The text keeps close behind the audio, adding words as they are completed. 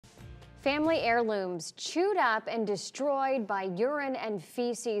Family heirlooms chewed up and destroyed by urine and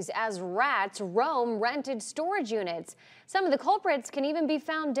feces as rats roam rented storage units. Some of the culprits can even be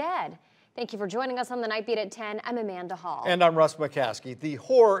found dead. Thank you for joining us on the Night Beat at 10. I'm Amanda Hall. And I'm Russ McCaskey. The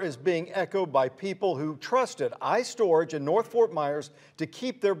horror is being echoed by people who trusted iStorage in North Fort Myers to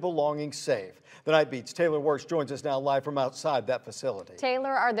keep their belongings safe. The Night Beat's Taylor Works joins us now live from outside that facility. Taylor,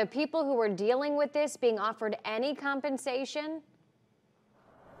 are the people who are dealing with this being offered any compensation?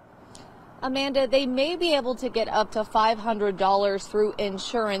 Amanda, they may be able to get up to $500 through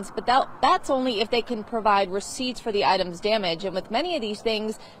insurance, but that's only if they can provide receipts for the items damaged. And with many of these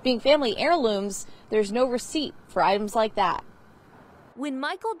things being family heirlooms, there's no receipt for items like that. When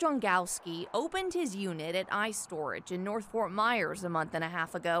Michael Drongowski opened his unit at iStorage in North Fort Myers a month and a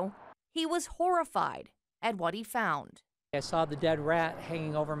half ago, he was horrified at what he found. I saw the dead rat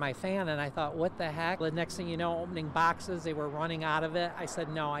hanging over my fan and I thought, what the heck? The next thing you know, opening boxes, they were running out of it. I said,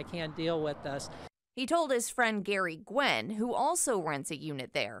 no, I can't deal with this. He told his friend Gary Gwen, who also rents a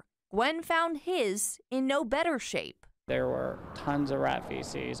unit there. Gwen found his in no better shape. There were tons of rat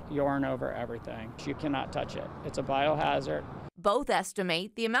feces, urine over everything. You cannot touch it. It's a biohazard. Both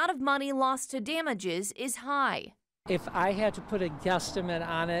estimate the amount of money lost to damages is high. If I had to put a guesstimate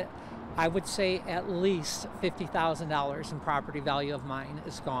on it, I would say at least $50,000 in property value of mine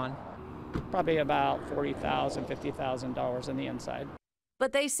is gone. Probably about $40,000, $50,000 in the inside.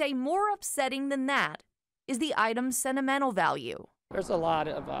 But they say more upsetting than that is the item's sentimental value. There's a lot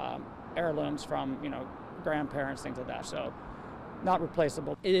of heirlooms from, grandparents, things like that, so not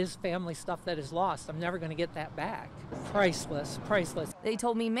replaceable. It is family stuff that is lost. I'm never going to get that back. Priceless, priceless. They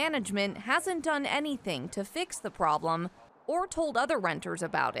told me management hasn't done anything to fix the problem or told other renters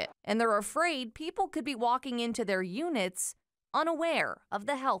about it, and they're afraid people could be walking into their units unaware of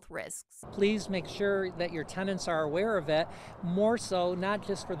the health risks. Please make sure that your tenants are aware of it, more so not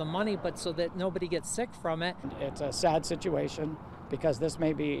just for the money, but so that nobody gets sick from it. It's a sad situation because this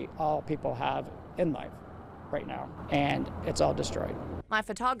may be all people have in life right now, and it's all destroyed. My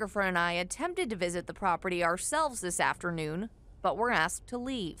photographer and I attempted to visit the property ourselves this afternoon, but were asked to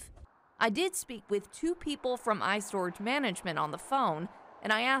leave. I did speak with two people from iStorage management on the phone,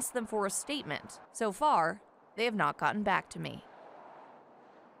 and I asked them for a statement. So far, they have not gotten back to me.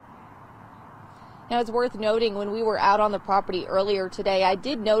 Now, it's worth noting when we were out on the property earlier today, I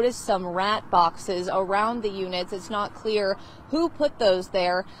did notice some rat boxes around the units. It's not clear who put those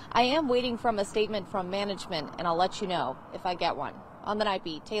there. I am waiting for a statement from management, and I'll let you know if I get one. On the Night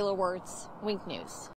Beat, Taylor Wirtz, Wink News.